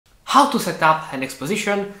How to set up an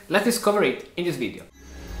exposition? Let's discover it in this video.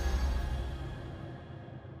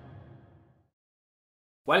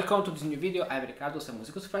 Welcome to this new video. I'm Riccardo, I'm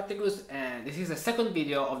Musicus Practicus, and this is the second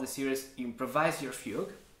video of the series Improvise Your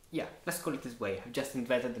Fugue. Yeah, let's call it this way. I've just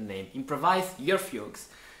invented the name. Improvise Your Fugues.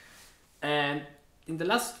 And in the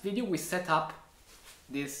last video we set up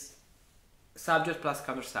this subject plus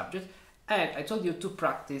counter subject, and I told you to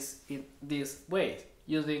practice in this way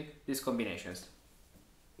using these combinations.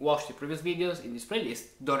 Watch the previous videos in this playlist,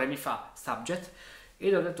 Do, Re, Mi, Fa subject,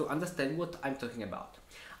 in order to understand what I'm talking about.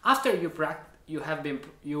 After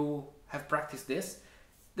you have practiced this,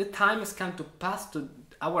 the time has come to pass to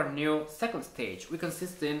our new second stage, which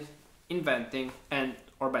consists in inventing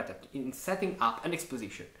or better, in setting up an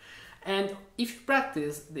exposition. And if you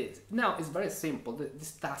practice this, now it's very simple.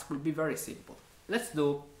 This task will be very simple. Let's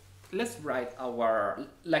write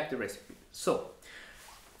like the recipe. So,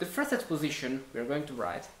 the first exposition we are going to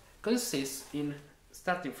write consists in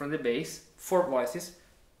starting from the bass, 4 voices: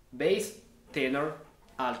 bass, tenor,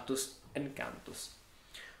 altus, and cantus.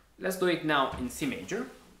 Let's do it now in C major,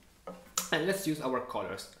 and let's use our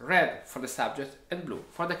colors: red for the subject and blue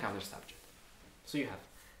for the counter subject. So you have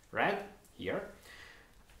red here,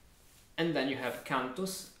 and then you have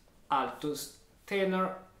cantus, altus,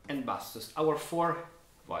 tenor, and bassus, our 4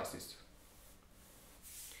 voices.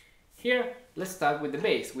 Here, let's start with the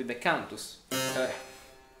bass, with the cantus,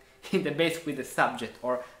 in the bass with the subject,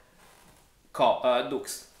 or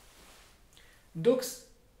dux. Dux,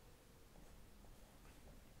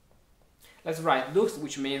 let's write dux,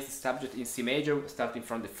 which means the subject in C major, starting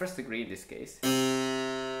from the first degree in this case.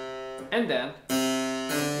 And then,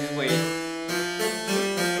 this way,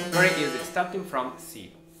 very easy, starting from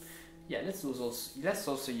C. Yeah, let's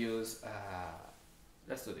also use,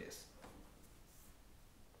 let's do this.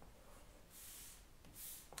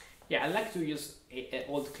 Yeah, I like to use an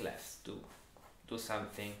old clef to do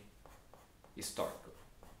something historical.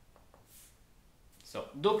 So,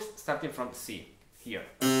 dux starting from C, here.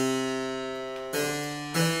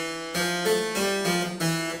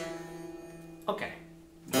 Okay.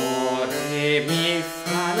 Do, re, mi,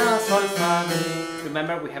 fa, la, sol, fa, mi.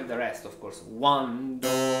 Remember, we have the rest, of course. 1, do,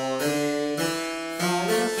 re, mi, fa,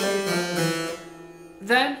 la, sol, fa, mi.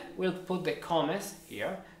 Then, we'll put the comes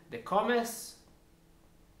here. The comes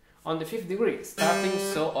on the 5th degree, starting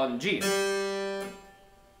so on G. Do,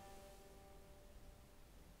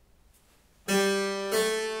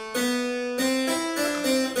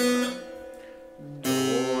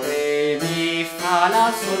 re, mi, fa,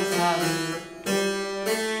 la, sol, fa, mi.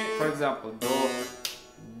 For example, do,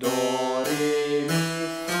 re, mi,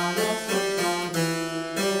 fa, la, sol, fa, mi.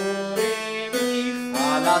 Do, re, mi, fa,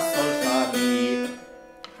 la, sol, fa, mi.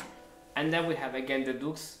 And then we have again the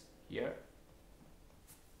dux here.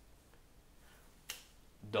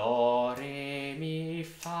 Do, re, mi,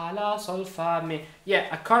 fa, la, sol, fa, mi. Yeah,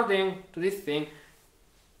 according to this thing,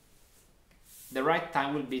 the right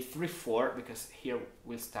time will be 3/4, because here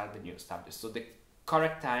we'll start the new subject. So the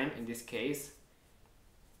correct time in this case,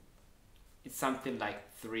 it's something like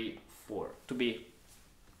 3/4, to be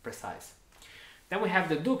precise. Then we have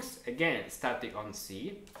the dux again, starting on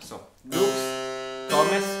C. So dux,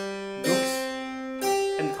 comes, dux,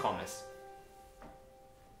 and comes,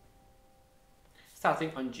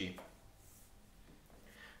 starting on G.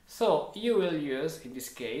 So you will use, in this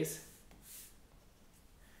case,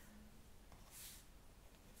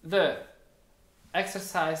 the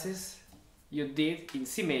exercises you did in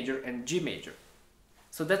C major and G major.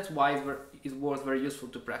 So that's why it was very useful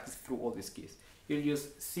to practice through all these keys. You'll use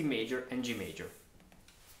C major and G major.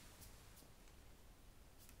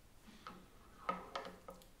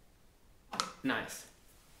 Nice.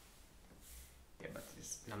 Yeah, but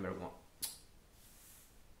it's number 1.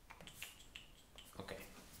 Okay.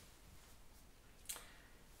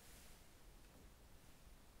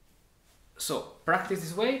 So, practice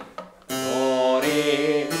this way. Do,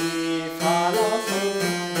 re, mi, fa, la, sol,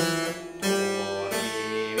 fa, mi. Do, re,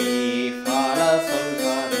 mi, fa, la, sol,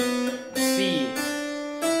 fa, mi. C,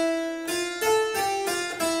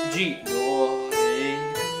 G, do, re,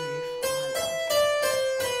 mi, fa, la,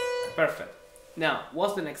 sol. Perfect. Now,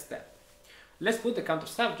 what's the next step? Let's put the counter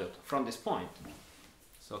subject from this point.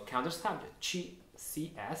 So, counter subject, C,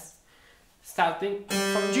 C, S, starting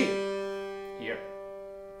from G, here.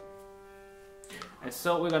 And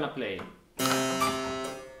so we're gonna play. Mi,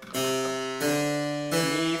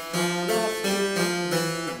 fa, la, sol,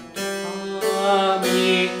 fa,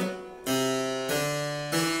 mi.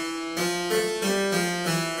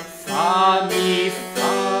 Fa, mi,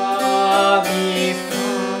 fa, mi, fa.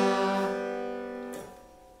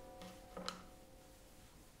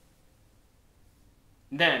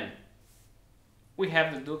 Then we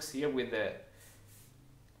have the dukes here with the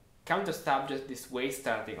counter subject this way,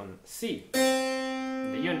 starting on C,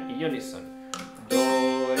 the unison.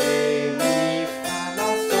 Do, re, mi, fa,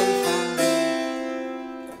 la, sol, fa,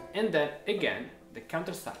 mi. And then again the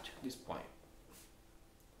counter subject, this point,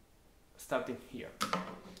 starting here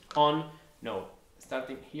on, no,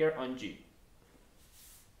 starting here on G.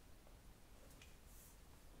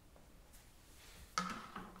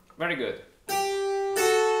 Very good.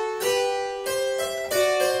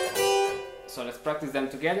 So let's practice them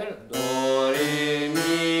together. Do, re,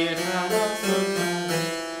 mi, fa, la, sol, fa, mi,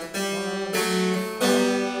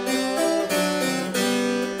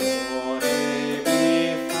 do, re,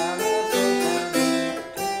 mi, fa, la, sol, fa, mi,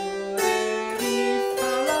 do, re, mi,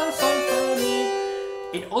 fa, la, sol, fa,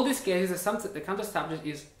 mi. In all these cases, the counter subject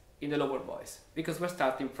is in the lower voice because we're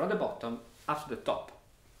starting from the bottom up to the top.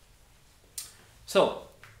 So,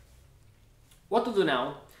 what to do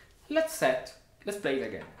now? Let's play it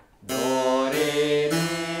again. Do, re,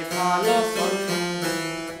 mi, fa, la, sol, fa, mi.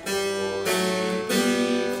 Do, re,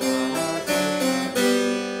 mi, fa, la, sol, fa,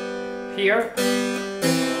 mi. Here. Do,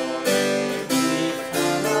 re, mi, fa,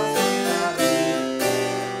 la, sol, fa, mi.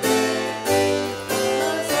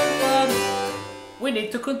 La, sol, fa, mi. We need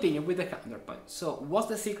to continue with the counterpoint. So what's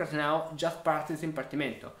the secret now? Just practice in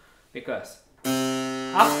Partimento. Because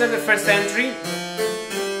after the first entry,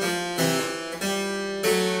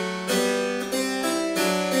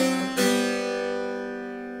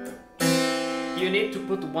 you need to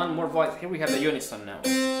put one more voice. Here we have the unison now.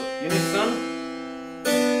 So unison,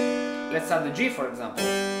 let's add the G for example.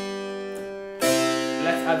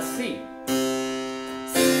 Let's add C.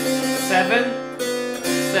 7,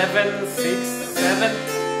 7, 6, 7,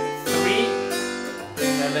 3,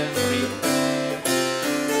 7, 3.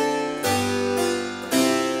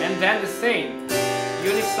 And then the same.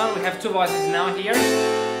 Unison, we have two voices now here.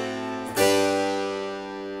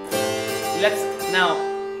 Let's now,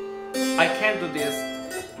 I can't do this,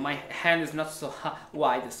 my hand is not so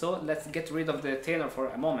wide, so let's get rid of the tenor for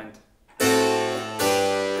a moment.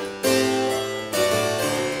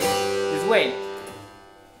 This way.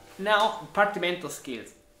 Now, Partimento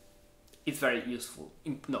skills. It's very useful.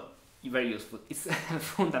 Very useful. It's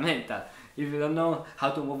fundamental. If you don't know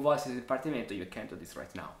how to move voices in Partimento, you can't do this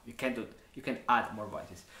right now. You can add more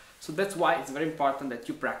voices. So that's why it's very important that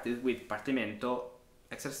you practice with Partimento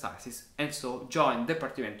exercises, and so join the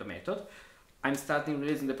Partimento method. I'm starting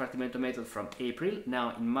releasing the Partimento method from April.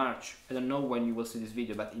 Now in March, I don't know when you will see this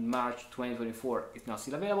video, but in March 2024 it's now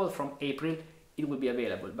still available. From April it will be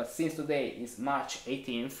available, but since today is March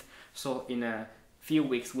 18th, so in a few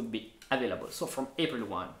weeks would be available. So from April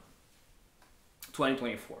 1,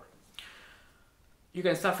 2024. You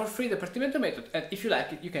can start for free the Partimento method, and if you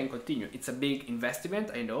like it, you can continue. It's a big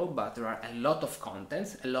investment, I know, but there are a lot of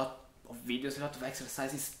contents, a lot of videos, a lot of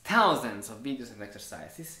exercises, thousands of videos and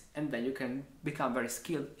exercises, and then you can become very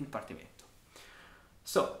skilled in Partimento.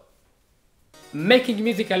 So, making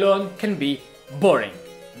music alone can be boring.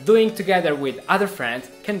 Doing together with other friends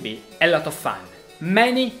can be a lot of fun.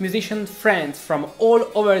 Many musician friends from all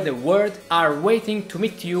over the world are waiting to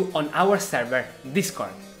meet you on our server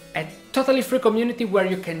Discord. A totally free community where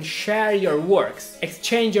you can share your works,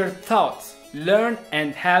 exchange your thoughts, learn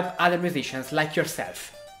and help other musicians like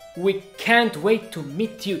yourself. We can't wait to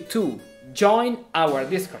meet you too. Join our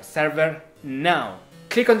Discord server now.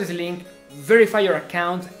 Click on this link, verify your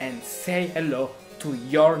account and say hello to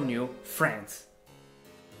your new friends.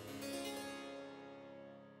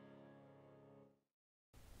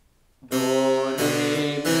 Do,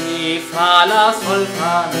 re, mi, fa, la, sol,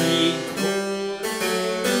 fa, mi.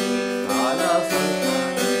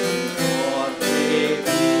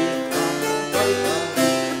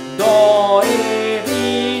 Do, re,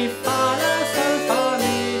 mi, fa, la, sol, fa,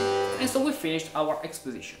 mi. And so we finished our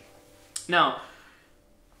exposition. Now,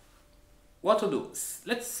 what to do?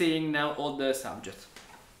 Let's sing now all the subjects.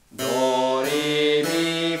 Do, re,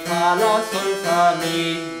 mi, fa, la, sol, fa,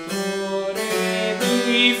 mi. Do, re,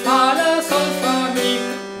 mi, fa, la, sol, fa, mi.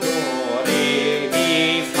 Do, re, mi,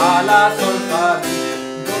 fa, la, sol, fa, mi.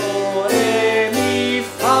 Do, re, mi,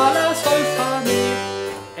 fa, la, sol, fa, mi.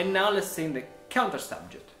 And now let's sing the counter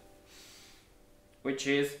subject, which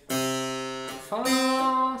is fa.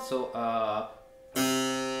 So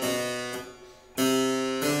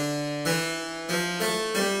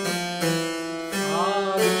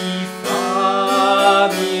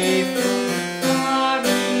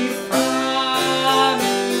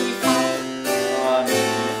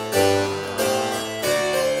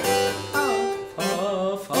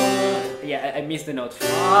I missed the note.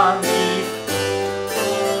 Fa, mi,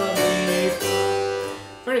 fa, mi, fa.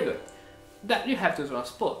 Very good. Then you have to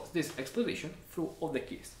transpose this exposition through all the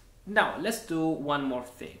keys. Now let's do one more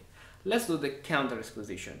thing. Let's do the counter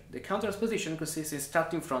exposition. The counter exposition consists in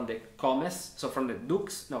starting from the comes, so from the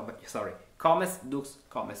dux, no, but sorry, comes,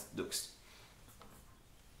 dux.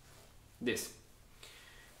 This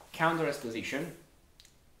counter exposition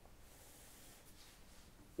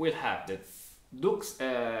will have the dux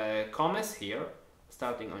comes here,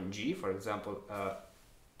 starting on G, for example,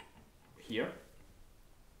 here.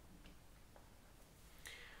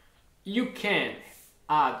 You can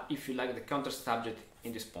add, if you like, the counter subject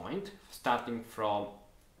in this point, starting from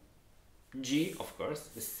G, of course,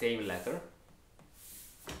 the same letter.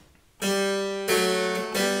 This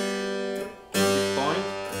point.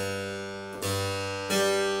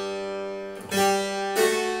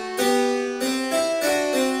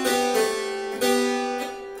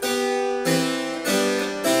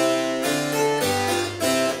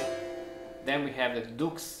 Then we have the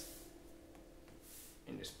dux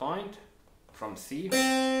in this point from C.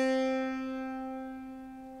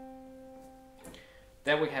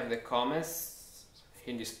 Then we have the comes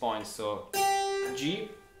in this point, so G.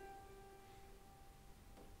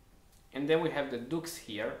 And then we have the dux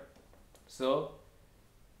here, so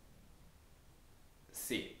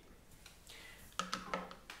C.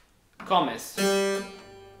 Comes.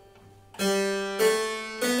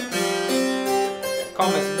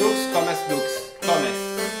 Comes, dux, comes, dux, comes.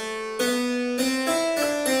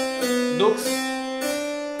 Dux.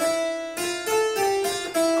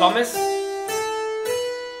 Comes.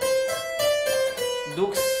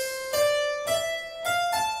 Dux.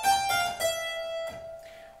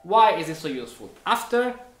 Why is it so useful?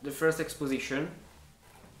 After the first exposition,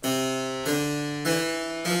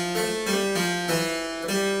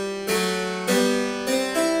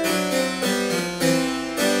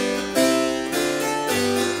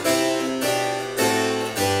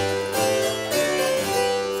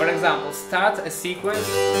 for example, start a sequence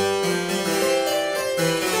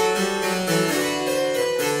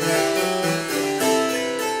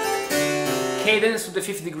cadence to the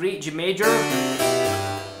 5th degree G major,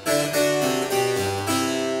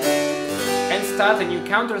 and start a new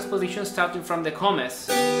counter exposition starting from the comes.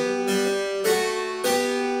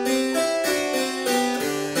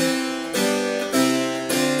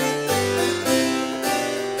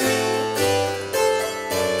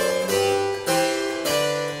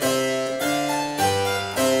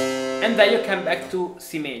 And then you come back to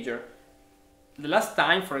C major. The last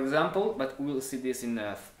time, for example, but we will see this in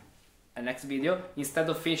a next video, instead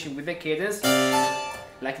of finishing with the cadence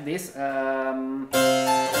like this,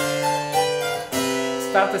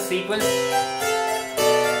 start a sequence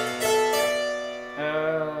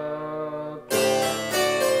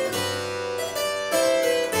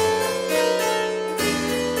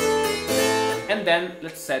and then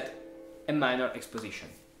let's set a minor exposition.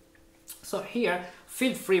 So here,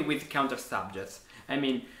 feel free with counter subjects. I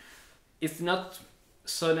mean, it's not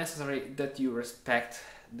so necessary that you respect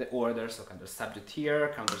the order, so counter subject here,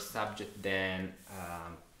 counter subject then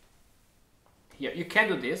here. You can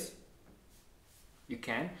do this, you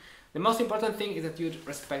can. The most important thing is that you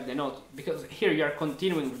respect the note, because here you are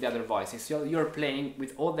continuing with the other voices, so you're playing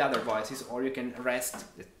with all the other voices, or you can rest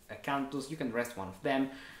a cantus, you can rest one of them,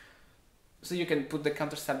 so you can put the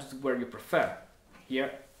counter subject where you prefer. Here,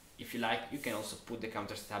 if you like, you can also put the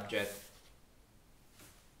counter subject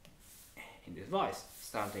in this voice,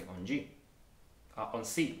 starting on G. On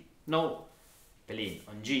C, no, Pelin,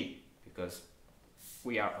 on G, because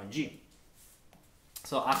we are on G.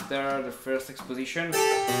 So after the first exposition,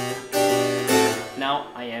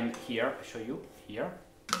 now I am here, I show you, here.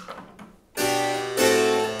 3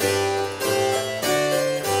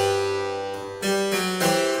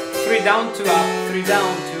 down, 2 up, 3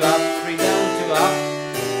 down, 2 up, 3 down, 2 up,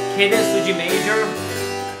 cadence to G major,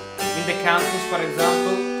 in the cantus, for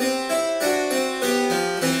example.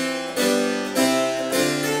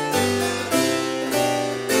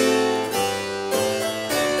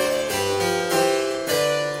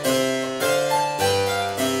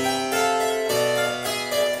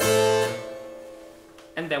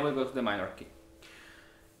 Then we go to the minor key.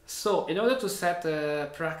 So in order to set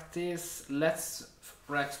practice, let's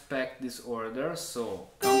respect this order. So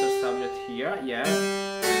counter subject here, yeah.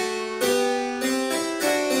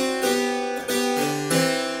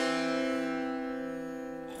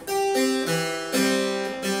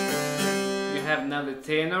 You have now the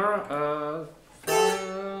tenor.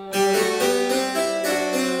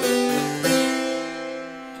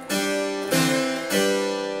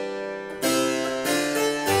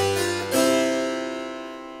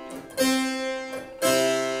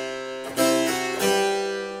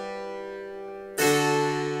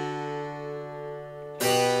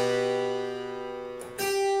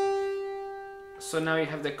 So now you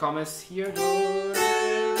have the comments here.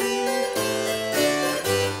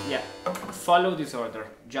 Yeah, follow this order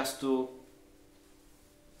just to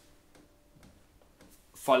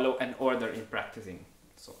follow an order in practicing.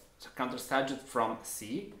 So counter subject from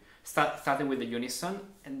C, starting with the unison,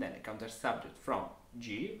 and then a counter subject from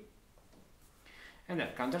G, and then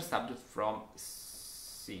counter subject from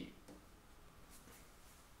C.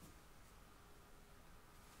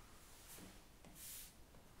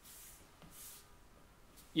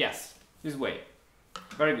 Yes, this way.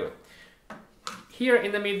 Very good. Here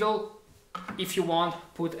in the middle, if you want,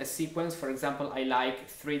 put a sequence. For example, I like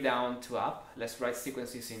 3 down, 2 up. Let's write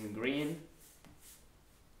sequences in green.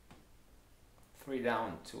 3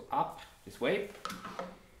 down, 2 up, this way.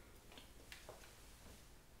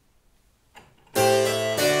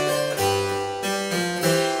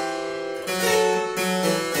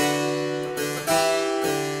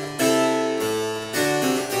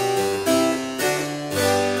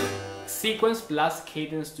 Sequence plus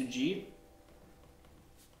cadence to G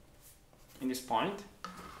in this point,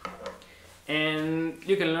 and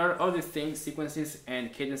you can learn all these things, sequences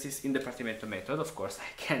and cadences, in the Partimento method. Of course,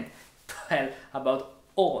 I can't tell about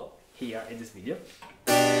all here in this video.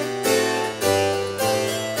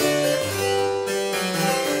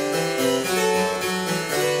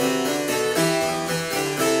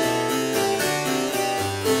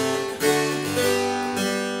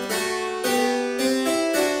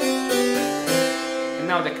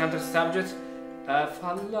 Now the counter subject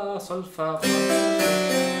fa la sol fa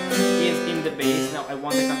is in the bass. Now I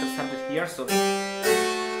want the counter subject here, so fa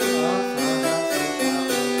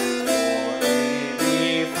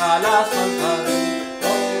la sol fa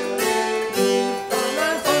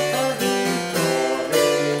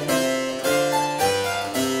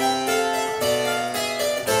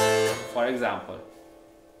for example.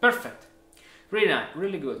 Perfect. Really nice,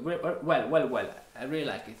 really good. Well. I really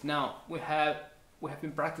like it. Now we have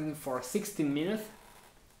been practicing for 16 minutes.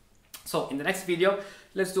 So in the next video,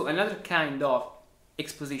 let's do another kind of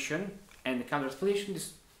exposition and counter exposition.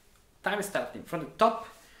 This time is starting from the top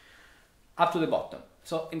up to the bottom.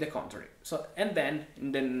 So in the contrary. So and then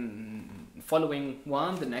in the following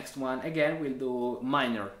one, the next one, again we'll do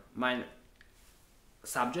minor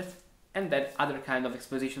subject, and then other kind of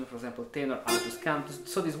exposition, for example tenor, altus, cantus.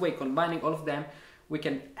 So this way, combining all of them, we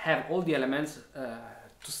can have all the elements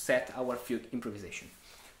to set our fugue improvisation.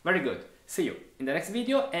 Very good. See you in the next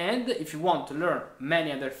video. And if you want to learn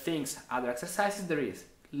many other things, other exercises, there is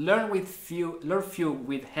Learn Fugue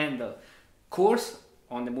with Handel course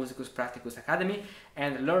on the Musicus Practicus Academy,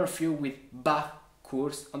 and Learn Fugue with Bach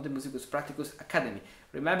course on the Musicus Practicus Academy.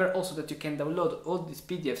 Remember also that you can download all these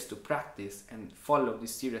PDFs to practice and follow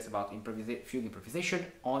this series about fugue improvisation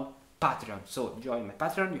on Patreon. So join my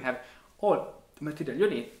Patreon, you have all the material you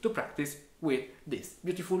need to practice with these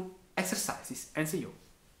beautiful exercises, and see you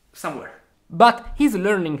somewhere. But is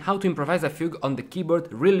learning how to improvise a fugue on the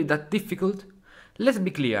keyboard really that difficult? Let's be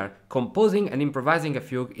clear, composing and improvising a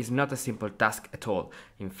fugue is not a simple task at all.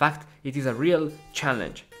 In fact, it is a real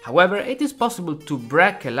challenge. However, it is possible to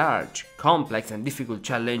break a large, complex and difficult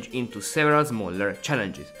challenge into several smaller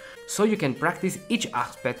challenges, so you can practice each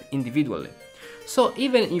aspect individually. So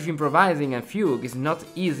even if improvising a fugue is not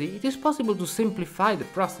easy, it is possible to simplify the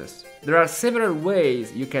process. There are several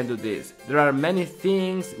ways you can do this. There are many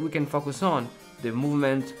things we can focus on: the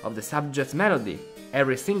movement of the subject's melody,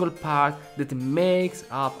 every single part that makes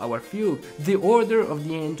up our fugue, the order of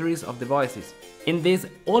the entries of the voices. In this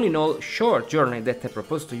all-in-all short journey that I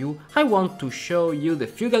propose to you, I want to show you the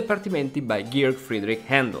Fugal Partimenti by Georg Friedrich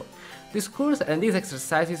Handel. This course and these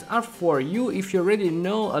exercises are for you if you already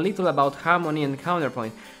know a little about harmony and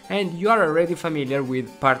counterpoint, and you are already familiar with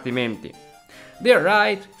Partimenti. They are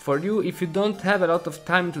right for you if you don't have a lot of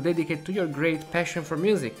time to dedicate to your great passion for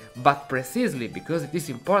music, but precisely because it is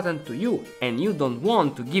important to you and you don't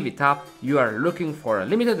want to give it up, you are looking for a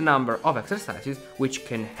limited number of exercises which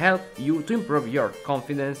can help you to improve your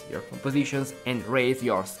confidence, your compositions, and raise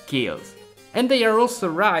your skills. And they are also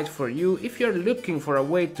right for you if you're looking for a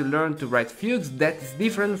way to learn to write fugues that is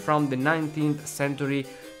different from the 19th century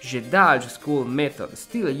Jedalge school method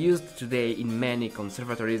still used today in many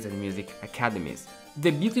conservatories and music academies.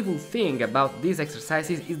 The beautiful thing about these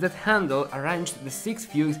exercises is that Handel arranged the 6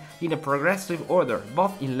 fugues in a progressive order,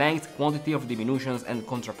 both in length, quantity of diminutions and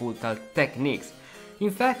contrapuntal techniques.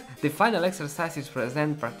 In fact, the final exercises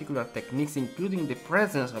present particular techniques, including the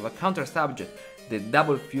presence of a counter subject, the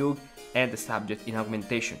double fugue, and the subject in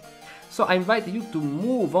augmentation. So I invite you to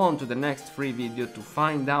move on to the next free video to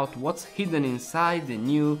find out what's hidden inside the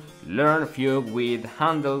new Learn Fugue with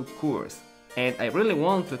Handel course. And I really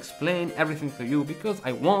want to explain everything to you because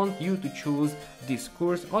I want you to choose this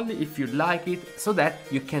course only if you like it, so that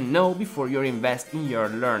you can know before you invest in your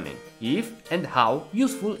learning if and how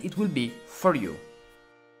useful it will be for you.